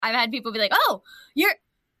I've had people be like, "Oh,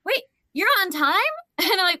 you're on time?" And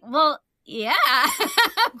I'm like, "Well, yeah,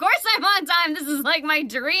 of course I'm on time. This is like my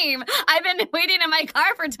dream. I've been waiting in my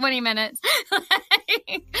car for 20 minutes."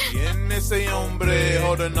 And ese hombre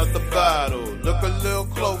holding up the bottle. Look a little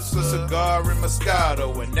closer, cigar and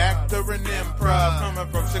Moscato. An actor in improv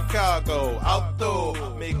coming from Chicago.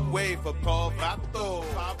 Outdoor, make way for Paul Vato.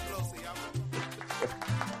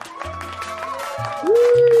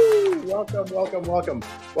 Woo!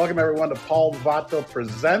 Welcome everyone to Paul Vato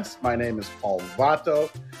Presents. My name is Paul Vato,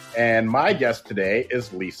 and my guest today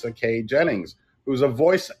is Lisa K. Jennings, who's a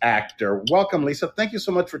voice actor. Welcome, Lisa. Thank you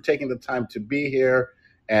so much for taking the time to be here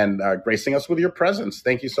and gracing us with your presence.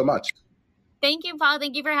 Thank you so much. Thank you, Paul.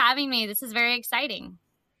 Thank you for having me. This is very exciting.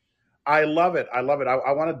 I love it. I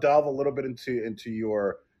want to delve a little bit into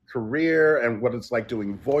your career and what it's like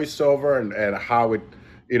doing voiceover and how it,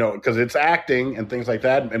 because it's acting and things like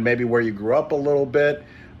that, and maybe where you grew up a little bit.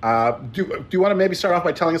 Do you want to maybe start off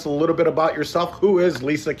by telling us a little bit about yourself? Who is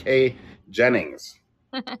Lisa K. Jennings?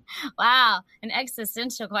 Wow, an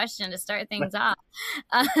existential question to start things off.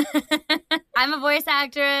 I'm a voice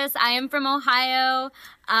actress. I am from Ohio.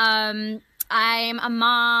 I'm a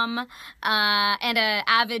mom and an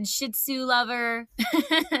avid Shih Tzu lover.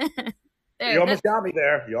 You almost got me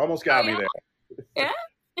there. Me there. Yeah.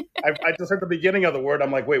 I just heard the beginning of the word.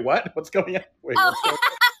 I'm like, wait, what? What's going on? Wait, oh.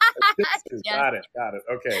 Yes. Got it.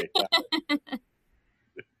 Okay.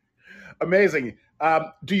 Amazing.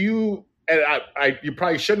 Do you? And you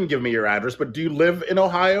probably shouldn't give me your address, but do you live in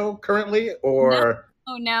Ohio currently, or?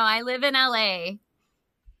 No, I live in LA.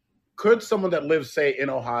 Could someone that lives, say, in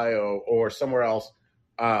Ohio or somewhere else,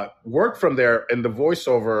 work from there in the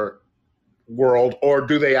voiceover world, or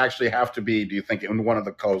do they actually have to be, do you think, in one of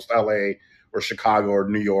the coasts, LA or Chicago or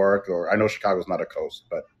New York, or I know Chicago's not a coast,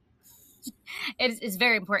 but it's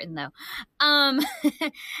very important though.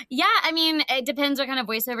 Yeah, I mean, it depends what kind of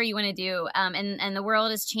voiceover you want to do. And the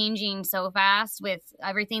world is changing so fast with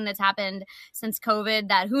everything that's happened since COVID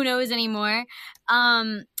that who knows anymore.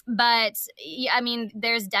 But yeah, I mean,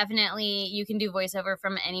 there's definitely, you can do voiceover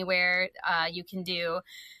from anywhere. You can do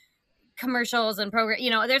commercials and program,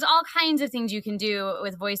 there's all kinds of things you can do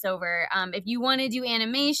with voiceover. If you want to do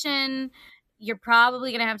animation, you're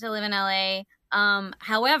probably going to have to live in LA.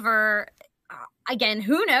 However, again,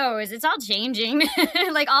 who knows? It's all changing.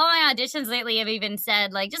 Like all my auditions lately have even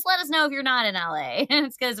said, like, just let us know if you're not in LA.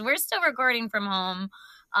 It's because we're still recording from home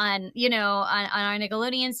on our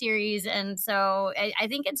Nickelodeon series. And so I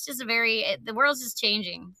think it's just the world's just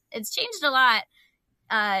changing. It's changed a lot,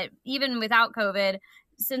 even without COVID.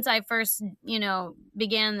 Since I first,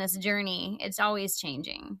 began this journey, it's always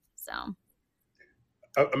changing. So.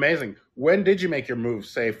 Amazing. When did you make your move,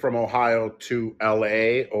 say, from Ohio to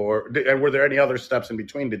LA, and were there any other steps in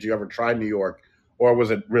between? Did you ever try New York, or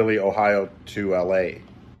was it really Ohio to LA?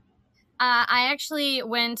 I actually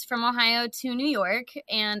went from Ohio to New York,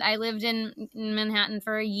 and I lived in Manhattan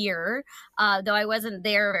for a year, though I wasn't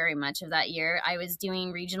there very much of that year. I was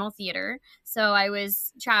doing regional theater, so I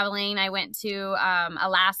was traveling. I went to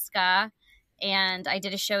Alaska, and I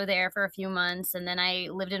did a show there for a few months, and then I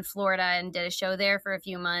lived in Florida and did a show there for a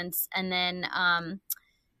few months, and then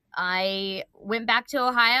I went back to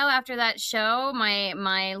Ohio after that show.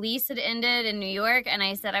 My lease had ended in New York, and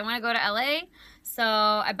I said, I want to go to LA. So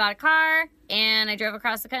I bought a car and I drove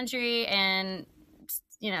across the country and,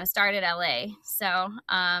 started LA. So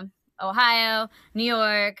Ohio, New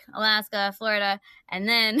York, Alaska, Florida, and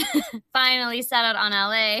then finally settled on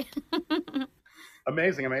LA.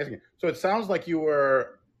 Amazing. So it sounds like you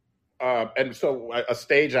were, and so a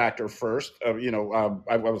stage actor first. I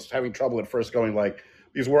was having trouble at first going like,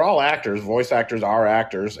 because we're all actors, voice actors are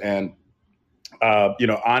actors, and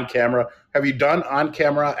on camera. Have you done on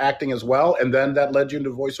camera acting as well, and then that led you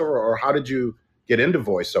into voiceover, or how did you get into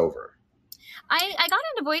voiceover? I got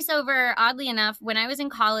into voiceover, oddly enough, when I was in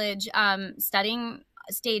college studying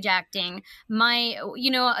stage acting. When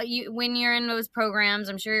you're in those programs,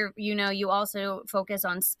 I'm sure you also focus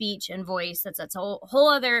on speech and voice. That's a whole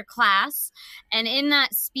other class. And in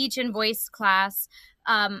that speech and voice class,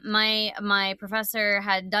 my professor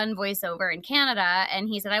had done voiceover in Canada, and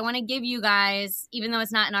he said, I want to give you guys, even though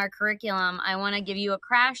it's not in our curriculum, I want to give you a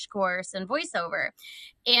crash course in voiceover.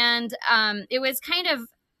 And it was kind of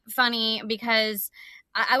funny because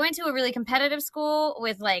I went to a really competitive school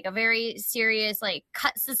with like a very serious like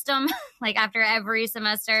cut system. Like after every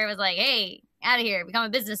semester, it was like, hey, out of here, become a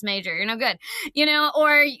business major. You're no good,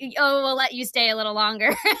 or we'll let you stay a little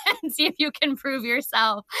longer and see if you can prove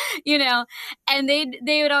yourself, and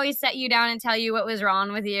they would always set you down and tell you what was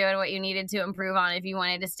wrong with you and what you needed to improve on if you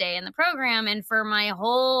wanted to stay in the program. And for my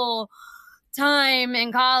whole time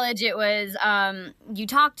in college, it was you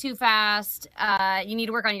talk too fast, you need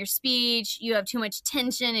to work on your speech, you have too much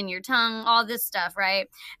tension in your tongue, all this stuff, right?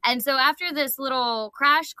 And so after this little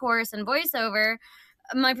crash course in voiceover,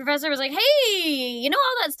 my professor was like, hey, you know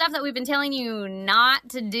all that stuff that we've been telling you not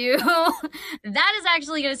to do? That is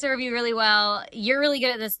actually going to serve you really well. You're really good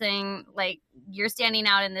at this thing. Like, you're standing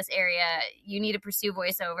out in this area. You need to pursue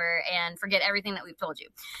voiceover and forget everything that we've told you.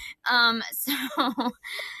 So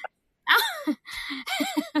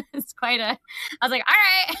it's quite a, I was like, all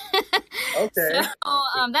right. Okay. So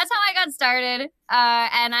that's how I got started.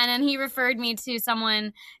 And then he referred me to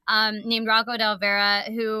someone named Rocco Del Vera,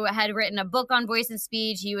 who had written a book on voice and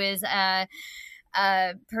speech. He was a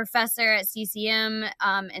professor at CCM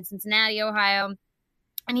in Cincinnati, Ohio.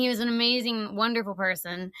 And he was an amazing, wonderful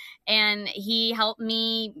person. And he helped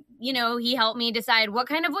me, decide what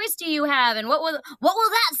kind of voice do you have and what will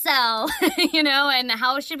that sell, and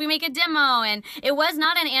how should we make a demo? And it was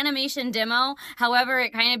not an animation demo. However,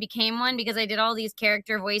 it kind of became one because I did all these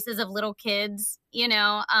character voices of little kids,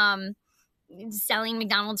 selling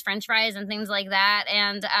McDonald's French fries and things like that.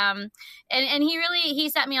 And he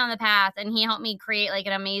set me on the path, and he helped me create like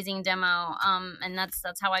an amazing demo. And that's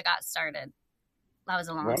how I got started. That was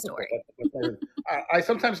a long story. I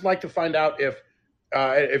sometimes like to find out if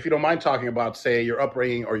you don't mind talking about, say, your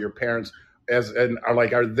upbringing or your parents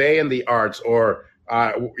are they in the arts, or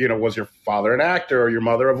was your father an actor or your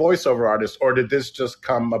mother a voiceover artist, or did this just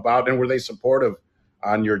come about, and were they supportive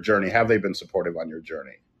on your journey? Have they been supportive on your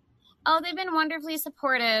journey? Oh, they've been wonderfully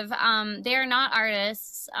supportive. They are not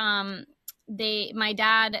artists. My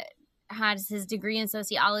dad has his degree in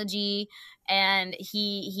sociology, and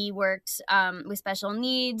he worked with special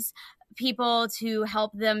needs people to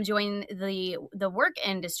help them join the work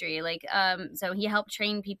industry. So he helped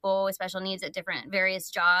train people with special needs at various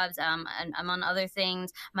jobs, and among other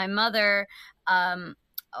things. My mother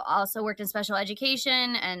also worked in special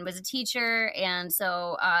education and was a teacher. And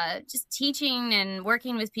so just teaching and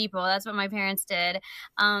working with people, that's what my parents did.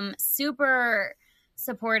 Super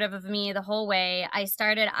supportive of me the whole way. I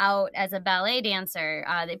started out as a ballet dancer.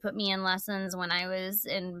 They put me in lessons when I was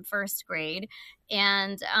in first grade.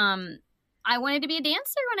 And I wanted to be a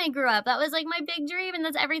dancer when I grew up. That was like my big dream. And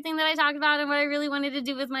that's everything that I talked about and what I really wanted to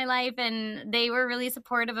do with my life. And they were really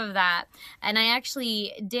supportive of that. And I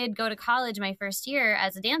actually did go to college my first year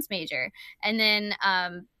as a dance major. And then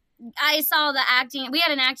I saw the acting. We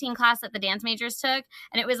had an acting class that the dance majors took,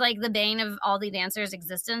 and it was like the bane of all the dancers'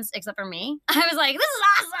 existence except for me. I was like, this is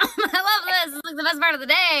awesome. I love this. This is like the best part of the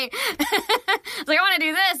day. I was like, I want to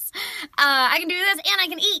do this. I can do this, and I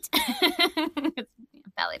can eat.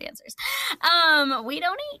 Ballet dancers. We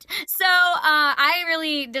don't eat. So I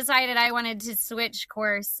really decided I wanted to switch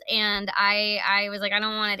course, and I was like, I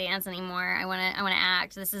don't want to dance anymore. I want to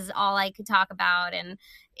act. This is all I could talk about, and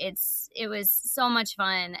it was so much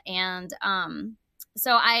fun. And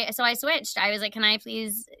so I switched. I was like, can I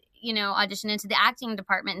please audition into the acting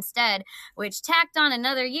department instead, which tacked on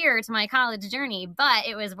another year to my college journey, but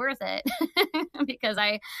it was worth it because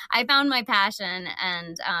I found my passion,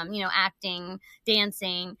 and acting,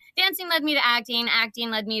 dancing led me to acting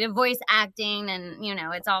led me to voice acting, and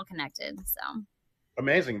it's all connected. So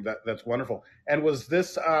amazing. That's wonderful. And was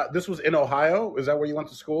this was in Ohio? Is that where you went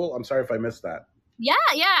to school? I'm sorry if I missed that. Yeah.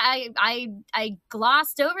 I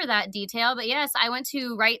glossed over that detail, but yes, I went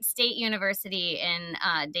to Wright State University in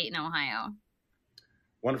Dayton, Ohio.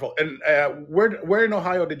 Wonderful. And where in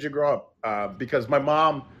Ohio did you grow up? Because my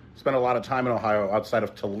mom spent a lot of time in Ohio outside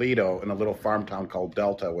of Toledo in a little farm town called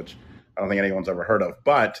Delta, which I don't think anyone's ever heard of.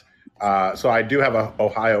 But so I do have an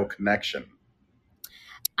Ohio connection.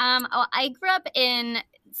 I grew up in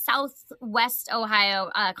Southwest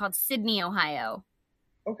Ohio called Sydney, Ohio.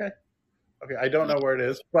 Okay, I don't know where it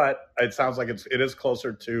is, but it sounds like it is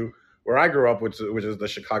closer to where I grew up, which is the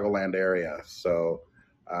Chicagoland area. So,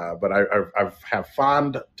 but I have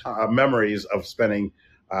fond memories of spending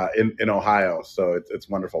in Ohio. So it's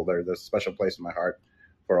wonderful. There's a special place in my heart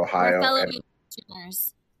for Ohio. We're fellow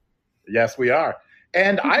listeners. Yes, we are.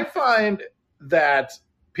 And I find that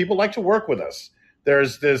people like to work with us.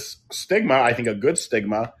 There's this stigma, I think a good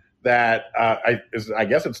stigma, that I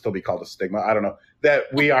guess it'd still be called a stigma. I don't know, that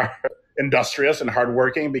we are industrious and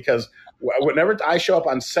hardworking, because whenever I show up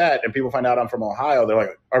on set and people find out I'm from Ohio, they're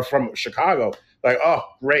like, or from Chicago, like, oh,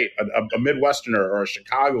 great, a Midwesterner or a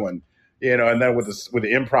Chicagoan, and then with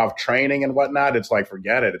the improv training and whatnot, it's like,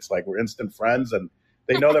 forget it. It's like we're instant friends, and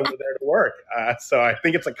they know that we're there to work. So I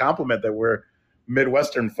think it's a compliment that we're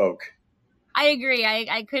Midwestern folk. I agree.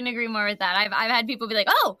 I couldn't agree more with that. I've had people be like,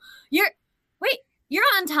 oh, you're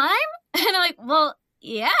on time? And I'm like, well,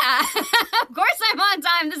 Yeah, of course I'm on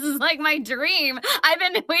time. This is like my dream. I've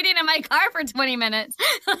been waiting in my car for 20 minutes.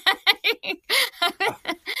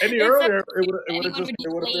 Any earlier, it would have been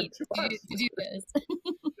too much. To do this.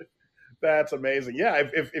 That's amazing. Yeah,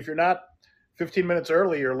 if you're not 15 minutes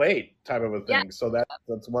early, you're late, type of a thing. Yeah. So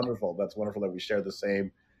that's wonderful. That's wonderful that we share the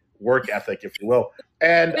same work ethic, if you will.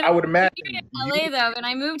 And I would imagine in LA though, when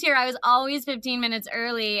I moved here, I was always 15 minutes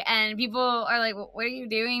early, and people are like, "What are you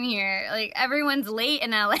doing here?" Like everyone's late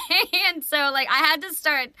in LA, and so like I had to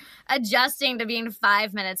start adjusting to being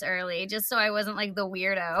 5 minutes early, just so I wasn't like the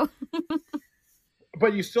weirdo.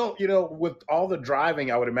 But you still, with all the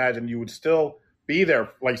driving, I would imagine you would still be there.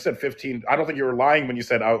 Like you said, 15. I don't think you were lying when you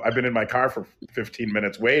said I've been in my car for 15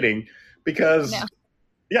 minutes waiting, because. No.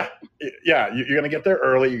 Yeah, you're going to get there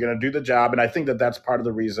early. You're going to do the job. And I think that's part of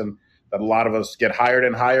the reason that a lot of us get hired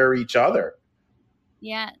and hire each other.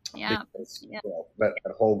 Yeah. Because, that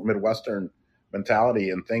whole Midwestern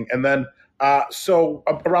mentality and thing. And then, so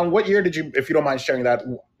around what year did you, if you don't mind sharing that,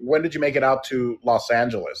 when did you make it out to Los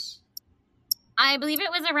Angeles? I believe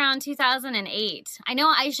it was around 2008. I know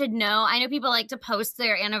I should know. I know people like to post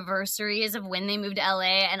their anniversaries of when they moved to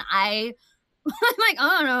LA, and I'm like,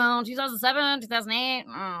 I don't know, 2007, 2008,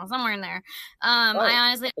 somewhere in there. I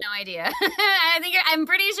honestly have no idea. I'm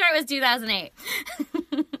pretty sure it was 2008.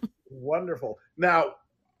 Wonderful. Now,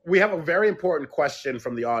 we have a very important question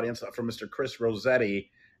from the audience, from Mr. Chris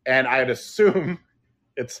Rossetti, and I'd assume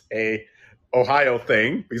it's a Ohio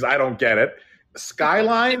thing, because I don't get it.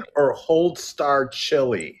 Skyline or Hold Star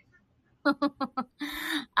Chili? All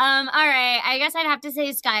right. I guess I'd have to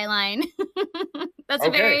say Skyline. That's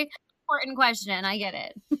a very important question. I get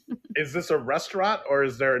it. Is this a restaurant or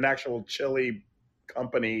is there an actual chili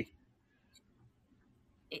company?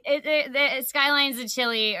 Skyline's a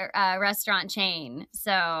chili restaurant chain.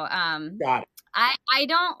 So got it. I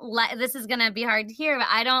don't like, this is going to be hard to hear, but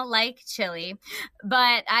I don't like chili,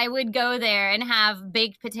 but I would go there and have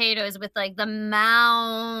baked potatoes with like the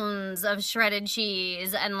mounds of shredded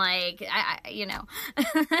cheese and like, but I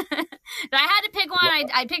had to pick one.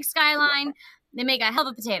 I'd pick Skyline. They make a hell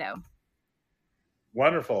of a potato.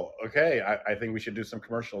 Wonderful. Okay. I think we should do some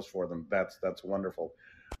commercials for them. That's wonderful.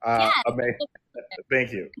 Amazing.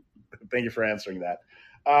 Thank you. Thank you for answering that.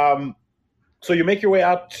 So you make your way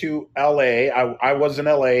out to LA. I was in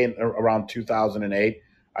LA around 2008.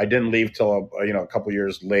 I didn't leave till a couple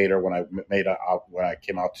years later when I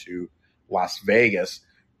came out to Las Vegas.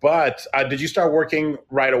 But did you start working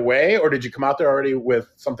right away, or did you come out there already with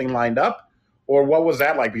something lined up, or what was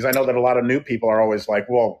that like? Because I know that a lot of new people are always like,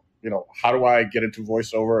 well, how do I get into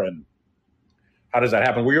voiceover, and how does that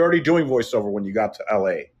happen? Were you already doing voiceover when you got to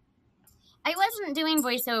LA? I wasn't doing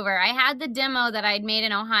voiceover. I had the demo that I'd made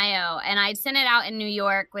in Ohio, and I'd sent it out in New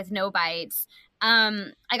York with no bites.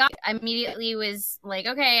 I immediately was like,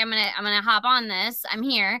 okay, I'm gonna hop on this. I'm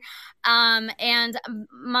here. And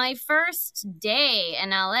my first day in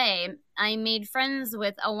LA, I made friends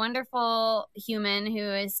with a wonderful human who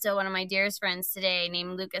is still one of my dearest friends today,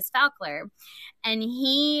 named Lucas Falkler. And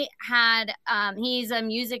he had, he's a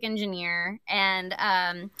music engineer and,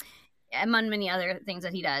 among many other things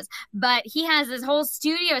that he does. But he has this whole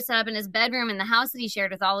studio set up in his bedroom in the house that he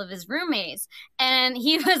shared with all of his roommates. And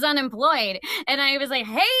he was unemployed. And I was like,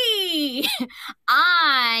 hey,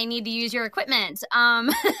 I need to use your equipment.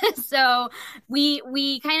 So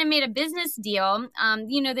we kind of made a business deal.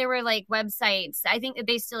 There were like websites, I think that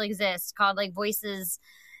they still exist, called like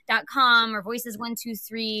Voices.com or Voices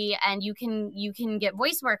 123, and you can get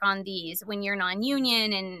voice work on these when you're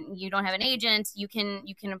non-union and you don't have an agent. You can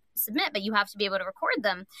submit, but you have to be able to record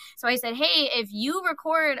them. So I said, hey, if you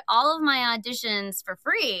record all of my auditions for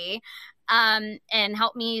free, and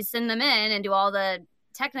help me send them in and do all the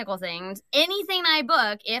technical things, anything I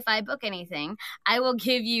book, if I book anything, I will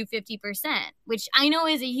give you 50%, which I know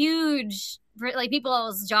is a huge, like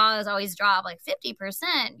people's jaws always drop, like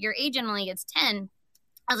 50%, your agent only gets 10.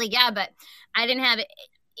 I was like, yeah, but I didn't have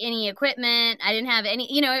any equipment. I didn't have any,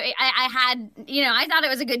 I had, I thought it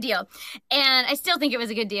was a good deal, and I still think it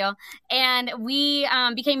was a good deal. And we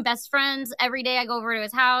became best friends. Every day I go over to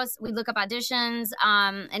his house. We look up auditions,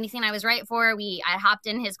 anything I was right for. I hopped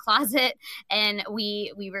in his closet and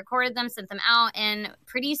we recorded them, sent them out. And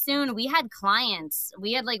pretty soon we had clients.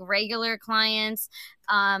 We had like regular clients.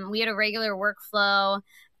 We had a regular workflow.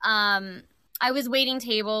 I was waiting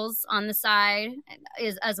tables on the side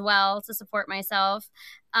as well to support myself.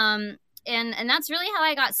 And that's really how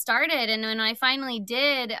I got started. And when I finally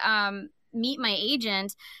did meet my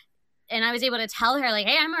agent and I was able to tell her like,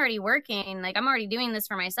 hey, I'm already working, like I'm already doing this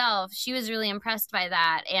for myself, she was really impressed by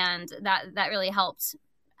that. And that really helped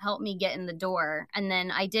helped me get in the door. And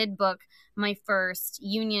then I did book my first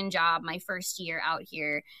union job, my first year out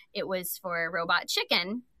here. It was for Robot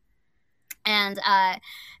Chicken. And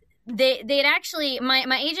they'd actually,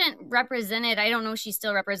 my agent represented, I don't know if she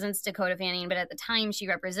still represents Dakota Fanning, but at the time she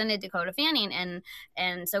represented Dakota Fanning.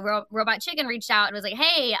 And so Robot Chicken reached out and was like,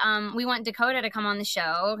 hey, we want Dakota to come on the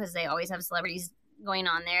show, because they always have celebrities going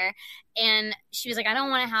on there. And she was like, I don't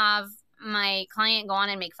want to have my client go on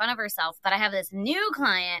and make fun of herself, but I have this new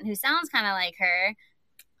client who sounds kind of like her.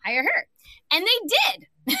 Hire her. And they did.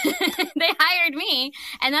 They hired me,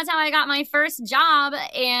 and that's how I got my first job,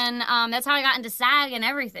 and that's how I got into SAG and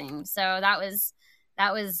everything. So that was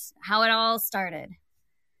how it all started.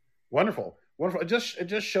 Wonderful. It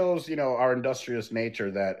just shows, our industrious nature,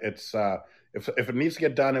 that it's if it needs to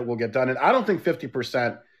get done, it will get done. And I don't think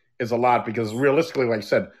 50% is a lot, because realistically, like I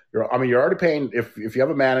said, you're already paying. If you have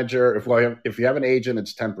a manager, if you have an agent,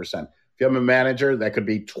 it's 10%. If you have a manager, that could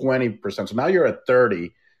be 20%. So now you're at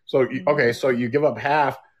 30. So so you give up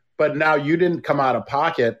half, but now you didn't come out of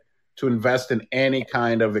pocket to invest in any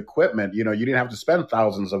kind of equipment. You didn't have to spend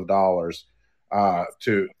thousands of dollars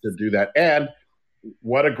to do that. And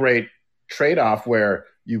what a great trade-off, where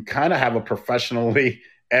you kind of have a professionally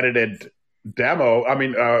edited demo.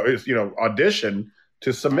 Audition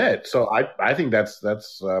to submit. So I think that's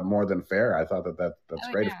more than fair. I thought that's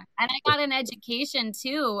great. Yeah. And I got an education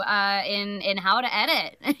too in how to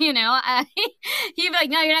edit. He'd be like,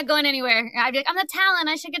 no, you're not going anywhere. I'd be like, I'm the talent.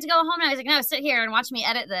 I should get to go home now. He's like, no, sit here and watch me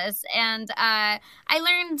edit this. And I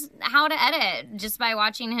learned how to edit just by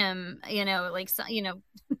watching him.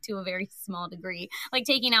 To a very small degree, like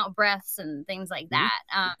taking out breaths and things like that.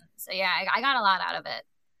 So yeah, I got a lot out of it.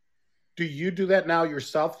 Do you do that now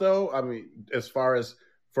yourself, though? I mean, as far as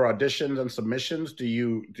for auditions and submissions, do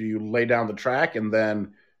you lay down the track and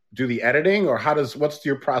then do the editing, or what's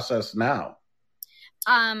your process now?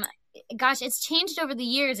 Gosh, it's changed over the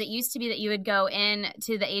years. It used to be that you would go in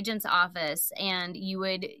to the agent's office and you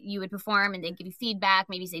would perform, and they'd give you feedback,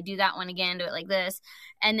 maybe say, do that one again, do it like this.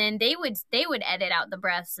 And then they would edit out the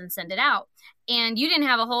breaths and send it out. And you didn't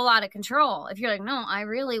have a whole lot of control. If you're like, no, I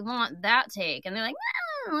really want that take. And they're like,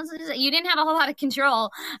 no, you didn't have a whole lot of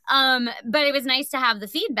control. But it was nice to have the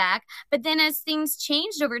feedback. But then as things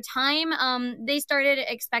changed over time, they started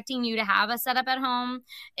expecting you to have a setup at home.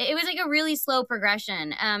 It was like a really slow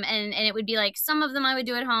progression. And it would be like some of them I would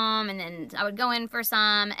do at home, and then I would go in for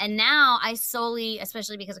some. And now I solely,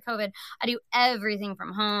 especially because of COVID, I do everything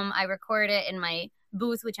from home. I record it in my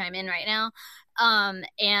booth, which I'm in right now.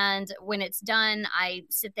 And when it's done, I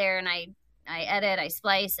sit there and I edit, I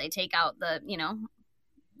splice, I take out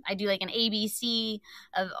I do like an ABC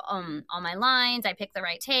of all my lines. I pick the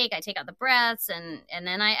right take, I take out the breaths, and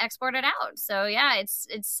then I export it out. So yeah,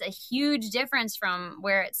 it's a huge difference from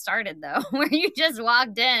where it started, though, where you just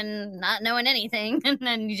walked in not knowing anything and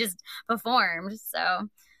then you just performed. So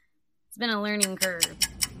it's been a learning curve.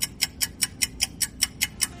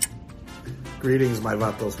 Greetings, my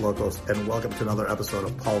Vatos Locos, and welcome to another episode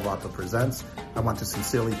of Paul Vato Presents. I want to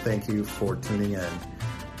sincerely thank you for tuning in.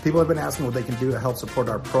 People have been asking what they can do to help support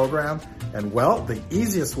our program, and well, the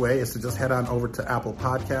easiest way is to just head on over to Apple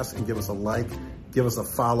Podcasts and give us a like, give us a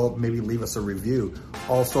follow, maybe leave us a review.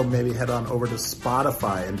 Also, maybe head on over to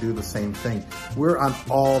Spotify and do the same thing. We're on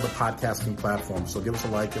all the podcasting platforms, so give us a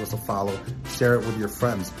like, give us a follow, share it with your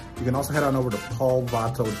friends. You can also head on over to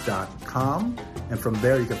paulvato.com, and from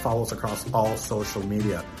there you can follow us across all social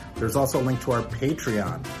media. There's also a link to our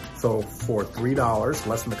Patreon. So for $3,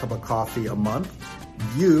 less than a cup of coffee a month,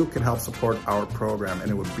 you can help support our program, and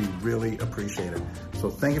it would be really appreciated. So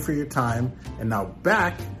thank you for your time. And now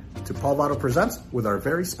back to Paul Vato Presents with our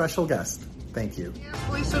very special guest. Thank you.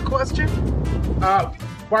 Lisa, a question?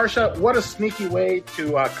 Barsha, what a sneaky way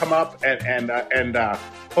to come up and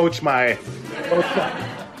poach my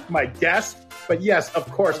guest. But yes,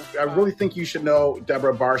 of course, I really think you should know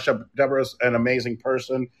Deborah Barsha. Deborah's an amazing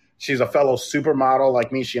person. She's a fellow supermodel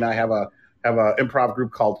like me. She and I have a improv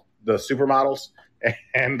group called the Supermodels.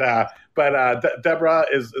 And Deborah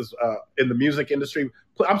is in the music industry.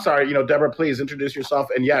 I'm sorry, Deborah, please introduce yourself.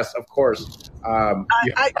 And yes, of course. I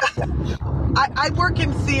work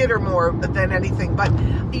in theater more than anything, but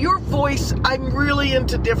your voice, I'm really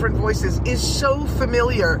into different voices, is so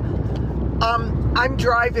familiar. I'm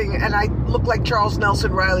driving and I look like Charles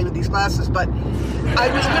Nelson Riley with these glasses, but I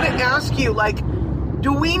was going to ask you,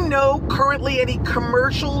 do we know currently any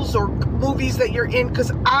commercials or movies that you're in?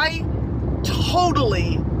 Because I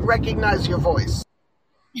totally recognize your voice.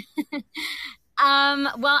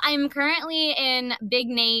 Well, I'm currently in Big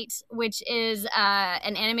Nate, which is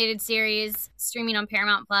an animated series streaming on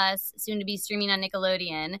Paramount Plus, soon to be streaming on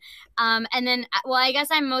Nickelodeon. And then, well, I guess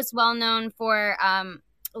I'm most well known for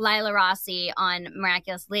Lila Rossi on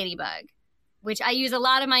Miraculous Ladybug, which I use a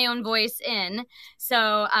lot of my own voice in.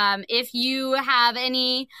 So if you have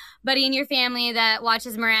anybody in your family that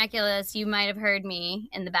watches Miraculous, you might have heard me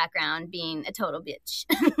in the background being a total bitch.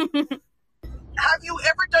 Have you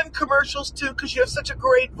ever done commercials too? Because you have such a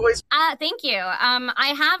great voice. Thank you.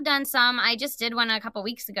 I have done some. I just did one a couple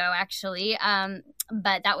weeks ago, actually.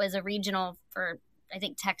 But that was a regional for, I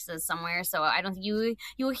think, Texas somewhere. So I don't think you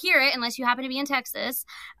will hear it unless you happen to be in Texas.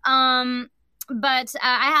 But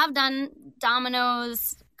I have done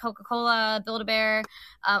Domino's, Coca-Cola, Build-A-Bear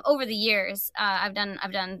over the years. I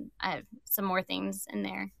have some more things in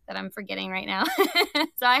there that I'm forgetting right now.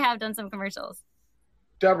 So I have done some commercials.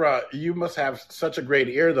 Deborah, you must have such a great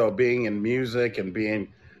ear, though, being in music and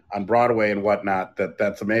being on Broadway and whatnot.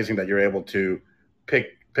 That's amazing that you're able to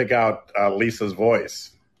pick out Lisa's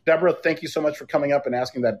voice. Deborah, thank you so much for coming up and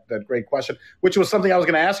asking that great question, which was something I was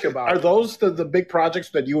going to ask you about. Are those the big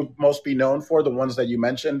projects that you would most be known for, the ones that you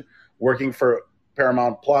mentioned, working for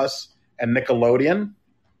Paramount Plus and Nickelodeon?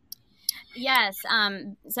 Yes.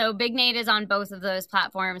 So Big Nate is on both of those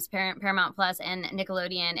platforms, Paramount Plus and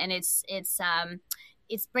Nickelodeon, and it's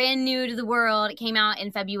brand new to the world. It came out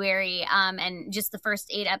in February, and just the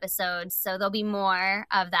first 8 episodes. So there'll be more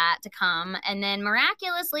of that to come. And then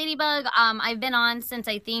Miraculous Ladybug, I've been on since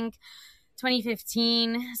I think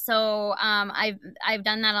 2015. So I've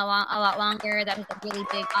done that a lot longer. That was a really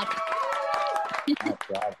big project.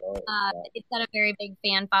 It's got a very big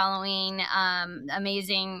fan following. An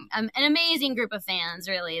amazing group of fans.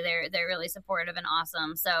 Really, they're really supportive and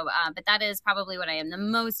awesome. So, but that is probably what I am the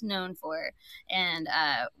most known for, and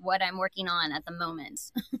what I'm working on at the moment.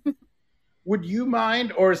 Would you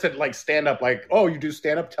mind, or is it like stand up? Like, oh, you do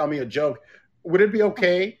stand up? Tell me a joke. Would it be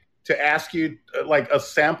okay to ask you like a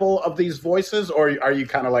sample of these voices, or are you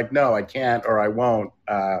kind of like, no, I can't, or I won't?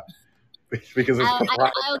 Because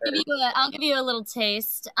I'll give you a little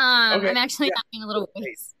taste. Okay. I'm actually having a little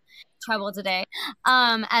voice trouble today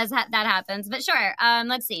that happens, but sure.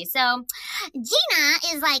 Let's see. So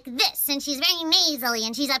Gina is like this, and she's very nasally,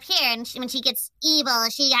 and she's up here, and when she gets evil,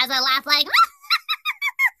 she has a laugh like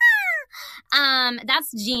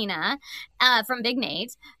that's Gina from Big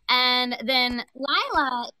Nate. And then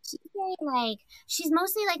Lila, she's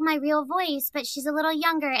mostly like my real voice, but she's a little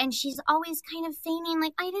younger, and she's always kind of feigning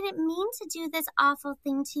like, I didn't mean to do this awful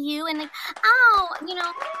thing to you, and like, oh,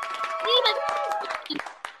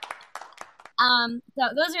 so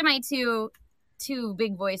those are my two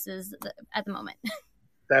big voices at the moment.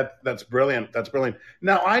 That's brilliant. That's brilliant.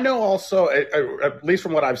 Now I know also, at least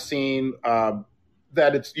from what I've seen,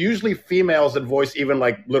 that it's usually females that voice even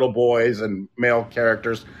like little boys and male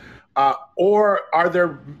characters, or are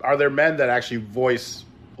there men that actually voice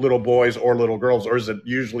little boys or little girls, or is it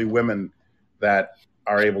usually women that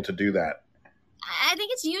are able to do that? I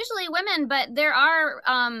think it's usually women, but there are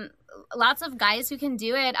lots of guys who can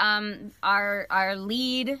do it. Our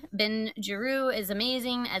lead, Ben Giroux, is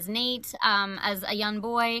amazing as Nate, as a young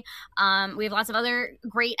boy. We have lots of other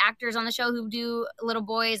great actors on the show who do little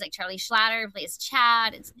boys, like Charlie Schlatter plays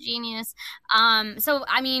Chad. It's genius. So,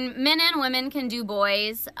 I mean, men and women can do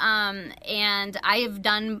boys. And I've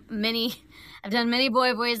done many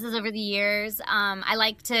boy voices over the years. I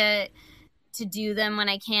like to do them when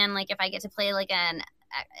I can, like if I get to play like an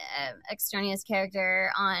extraneous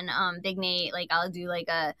character on Big Nate, like I'll do like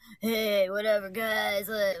a hey whatever guys,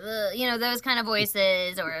 those kind of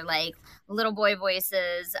voices, or like little boy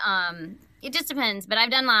voices. It just depends, but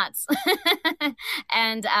I've done lots.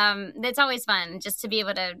 And it's always fun just to be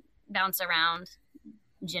able to bounce around,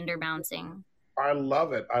 gender bouncing. I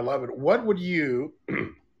love it. What would you,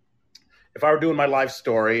 if I were doing my life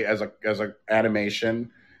story as a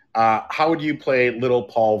animation, how would you play little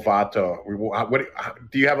Paul Vato? What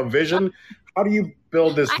do you have a vision? How do you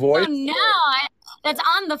build this voice? I don't know. That's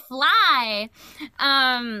on the fly.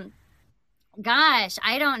 Gosh,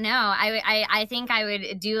 I don't know. I think I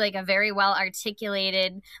would do like a very well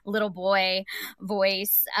articulated little boy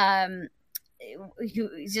voice.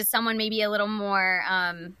 Just someone maybe a little more.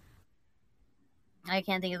 I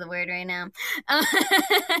can't think of the word right now.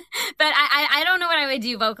 But I don't know what I would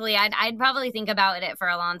do vocally. I'd probably think about it for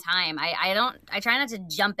a long time. I try not to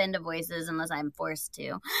jump into voices unless I'm forced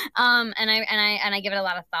to. And I give it a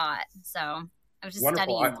lot of thought. So I was just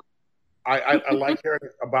studying. I like hearing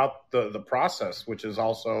about the process, which is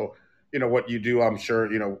also, what you do, I'm sure,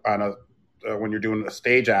 on when you're doing a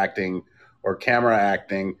stage acting or camera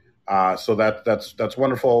acting, So that's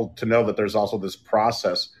wonderful to know that there's also this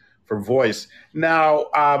process for voice. Now,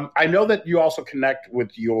 I know that you also connect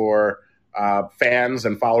with your fans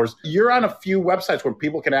and followers. You're on a few websites where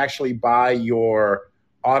people can actually buy your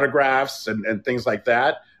autographs and things like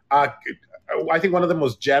that. I think one of them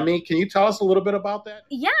was Jemmy. Can you tell us a little bit about that?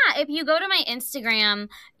 Yeah, if you go to my Instagram,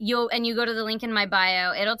 you go to the link in my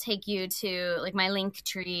bio, it'll take you to like my link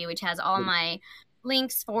tree, which has all my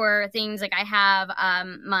links for things. Like I have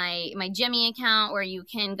my Jimmy account where you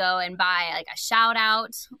can go and buy like a shout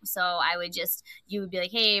out. So you would be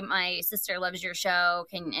like, hey, my sister loves your show,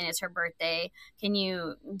 and it's her birthday. Can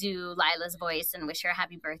you do Lila's voice and wish her a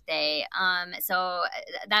happy birthday? So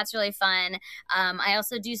that's really fun. I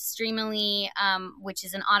also do Streamily, which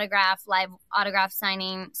is an live autograph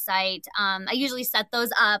signing site. I usually set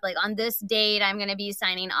those up like on this date, I'm going to be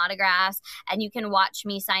signing autographs, and you can watch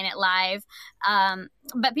me sign it live.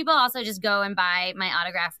 But people also just go and buy my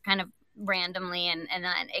autograph kind of randomly, and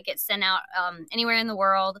then it gets sent out anywhere in the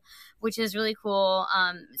world, which is really cool.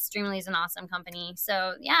 Streamily is an awesome company.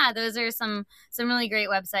 So yeah, those are some really great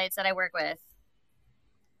websites that I work with.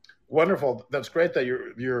 Wonderful. That's great that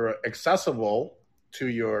you're accessible to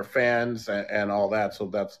your fans and all that. So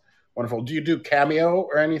that's wonderful. Do you do Cameo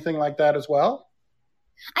or anything like that as well?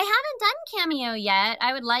 I haven't done Cameo yet.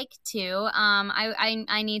 I would like to.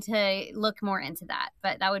 I need to look more into that,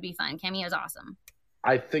 but that would be fun. Cameo is awesome.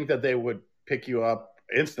 I think that they would pick you up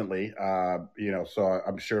instantly. So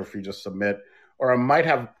I'm sure if you just submit, or I might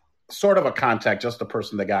have sort of a contact, just the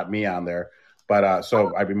person that got me on there. But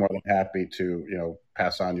I'd be more than happy to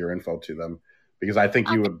pass on your info to them, because I think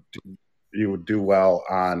you would do well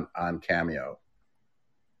on Cameo.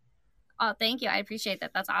 Oh, thank you. I appreciate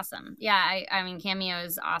that. That's awesome. Yeah, I mean, Cameo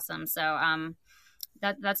is awesome. So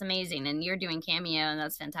that's amazing. And you're doing Cameo, and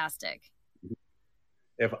that's fantastic.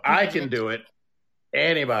 If I can do it,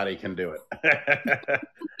 anybody can do it.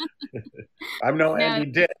 I'm no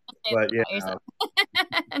Andy Dick, but yeah.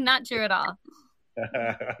 Not true at all.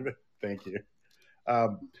 Thank you.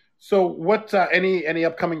 So what, any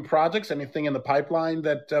upcoming projects, anything in the pipeline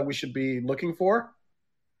that we should be looking for?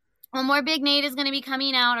 Well, More Big Nate is going to be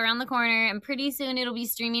coming out around the corner, and pretty soon it'll be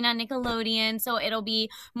streaming on Nickelodeon, so it'll be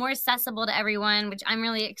more accessible to everyone, which I'm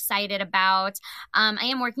really excited about. I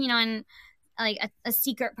am working on like a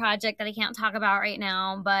secret project that I can't talk about right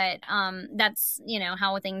now, but that's,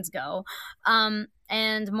 how things go.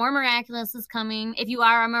 And More Miraculous is coming. If you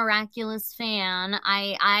are a Miraculous fan,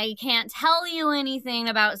 I can't tell you anything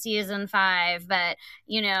about season 5, but,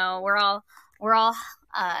 we're all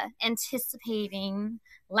anticipating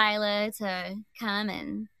Lila to come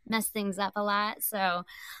and mess things up a lot. So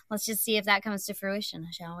let's just see if that comes to fruition,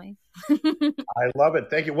 shall we? I love it.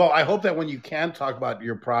 Thank you. Well, I hope that when you can talk about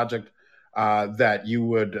your project, that you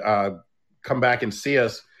would come back and see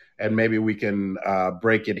us, and maybe we can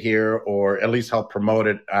break it here, or at least help promote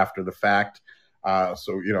it after the fact.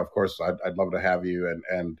 So, of course, I'd love to have you.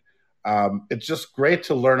 And it's just great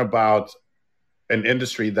to learn about an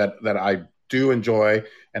industry that I do enjoy,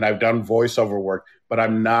 and I've done voiceover work, but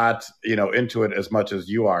I'm not, into it as much as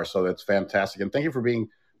you are. So that's fantastic. And thank you for being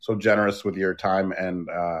so generous with your time and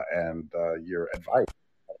your advice.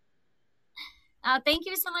 Thank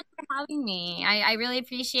you so much for having me. I really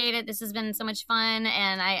appreciate it. This has been so much fun,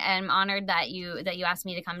 and I am honored that you asked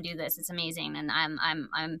me to come do this. It's amazing, and I'm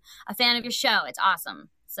a fan of your show. It's awesome.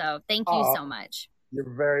 So thank you so much.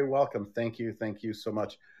 You're very welcome. Thank you so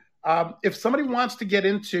much. If somebody wants to get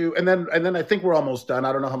into, and then I think we're almost done.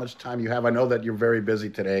 I don't know how much time you have. I know that you're very busy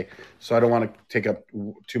today, so I don't want to take up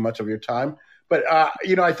too much of your time. But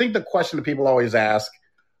I think the question that people always ask,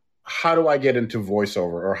 how do I get into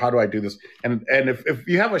voiceover, or how do I do this? And if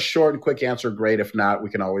you have a short and quick answer, great. If not,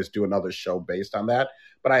 we can always do another show based on that.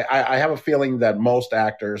 But I have a feeling that most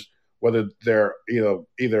actors, whether they're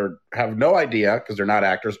either have no idea because they're not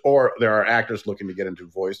actors, or there are actors looking to get into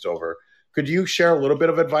voiceover. Could you share a little bit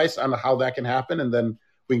of advice on how that can happen? And then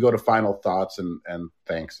we can go to final thoughts and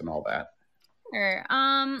thanks and all that. Sure.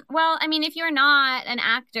 Well, I mean, if you're not an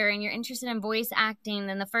actor and you're interested in voice acting,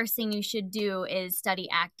 then the first thing you should do is study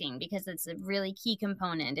acting, because it's a really key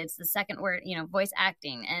component. It's the second word, voice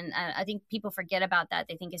acting. And I think people forget about that.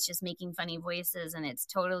 They think it's just making funny voices, and it's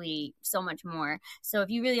totally so much more. So if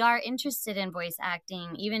you really are interested in voice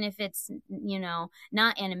acting, even if it's,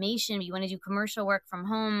 not animation, but you want to do commercial work from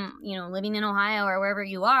home, living in Ohio or wherever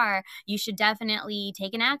you are, you should definitely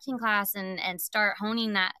take an acting class and start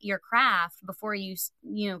honing your craft before you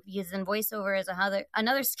because then voiceover is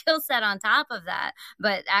another skill set on top of that.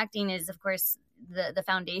 But acting is, of course, the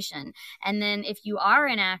foundation. And then if you are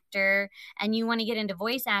an actor and you want to get into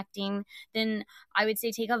voice acting, then I would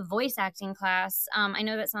say take a voice acting class. I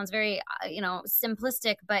know that sounds very,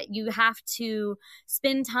 simplistic, but you have to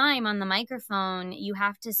spend time on the microphone. You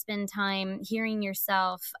have to spend time hearing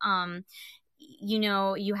yourself.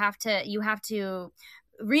 You have to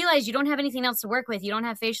realize you don't have anything else to work with. You don't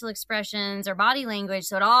have facial expressions or body language.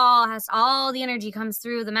 So all the energy comes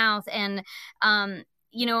through the mouth. And,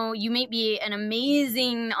 you may be an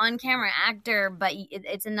amazing on-camera actor, but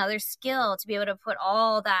it's another skill to be able to put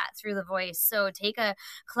all that through the voice. So take a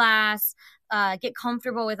class, get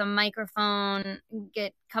comfortable with a microphone,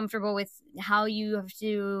 get comfortable with how you have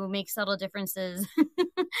to make subtle differences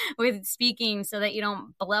with speaking so that you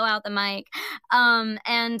don't blow out the mic.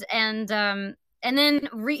 And then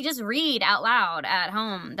just read out loud at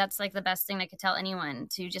home. That's like the best thing I could tell anyone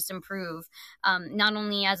to just improve, not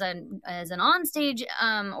only as an onstage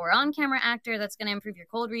or on-camera actor, that's going to improve your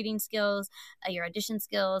cold reading skills, your audition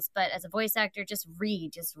skills, but as a voice actor, just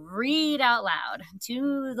read out loud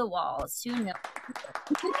to the walls, to know.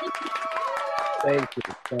 Thank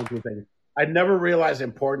you. I never realized the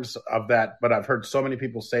importance of that, but I've heard so many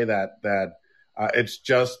people say that it's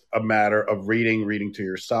just a matter of reading to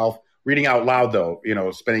yourself. Reading out loud, though,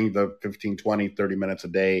 spending the 15, 20, 30 minutes a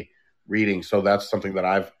day reading. So that's something that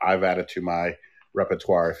I've added to my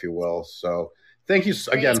repertoire, if you will. So thank you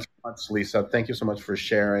again so much, Lisa. Thank you so much for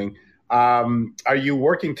sharing. Are you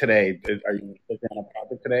working today? Are you working on a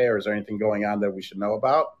project today, or is there anything going on that we should know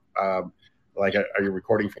about? Are you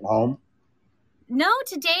recording from home? No,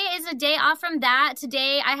 today is a day off from that.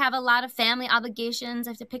 Today I have a lot of family obligations. I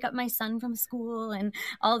have to pick up my son from school and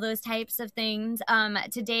all those types of things.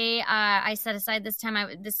 Today I set aside this time.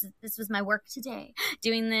 This was my work today,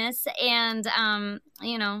 doing this, and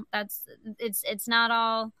it's not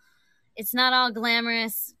all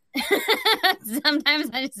glamorous. Sometimes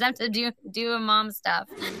I just have to do a mom stuff.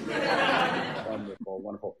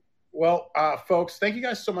 Wonderful. Well, folks, thank you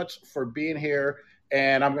guys so much for being here.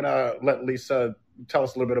 And I'm going to let Lisa tell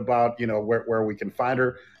us a little bit about, where we can find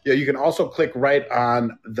her. Yeah, you can also click right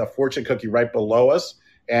on the fortune cookie right below us,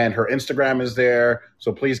 and her Instagram is there.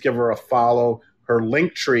 So please give her a follow. Her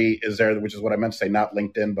link tree is there, which is what I meant to say, not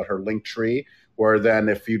LinkedIn, but her link tree, where then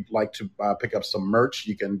if you'd like to pick up some merch,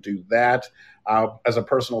 you can do that. As a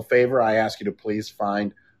personal favor, I ask you to please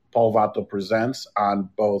find Paul Vatto Presents on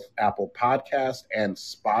both Apple Podcasts and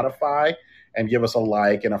Spotify, and give us a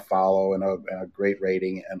like and a follow and a great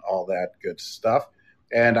rating and all that good stuff.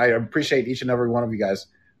 And I appreciate each and every one of you guys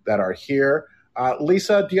that are here.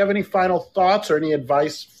 Lisa, do you have any final thoughts or any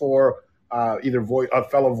advice for either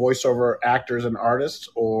fellow voiceover actors and artists,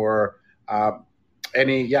 or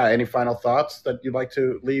any final thoughts that you'd like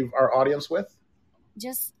to leave our audience with?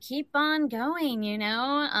 Just keep on going,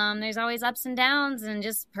 there's always ups and downs, and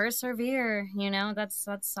just persevere, that's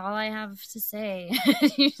all I have to say.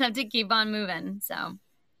 You just have to keep on moving. So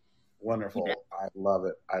wonderful. I love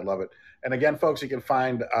it. And again, folks, you can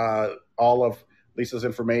find all of Lisa's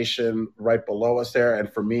information right below us there. And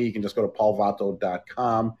for me, you can just go to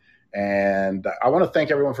paulvatto.com. And I want to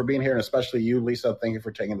thank everyone for being here, and especially you, Lisa. Thank you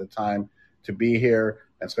for taking the time to be here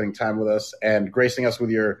and spending time with us and gracing us with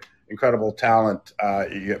your incredible talent.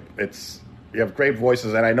 You have great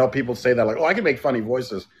voices, and I know people say that I can make funny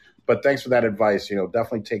voices, but thanks for that advice.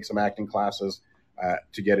 Definitely take some acting classes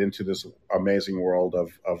to get into this amazing world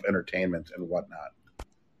of entertainment and whatnot.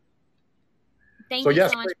 Thank you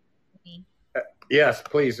so much. Yes,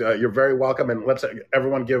 please. You're very welcome, and let's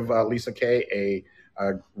everyone give Lisa Kay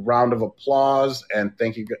a round of applause, and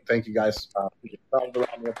thank you guys. A round of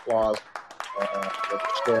applause.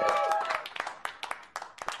 Let's share.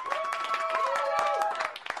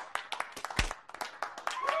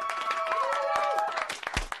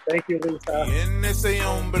 Thank you, Lisa. And ese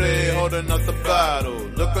hombre holding up the bottle.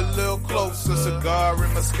 Look a little closer, cigar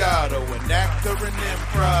and Moscato. An actor in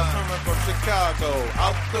improv coming from Chicago.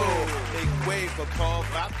 Outdoor, big wave of Paul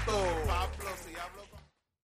Vatto.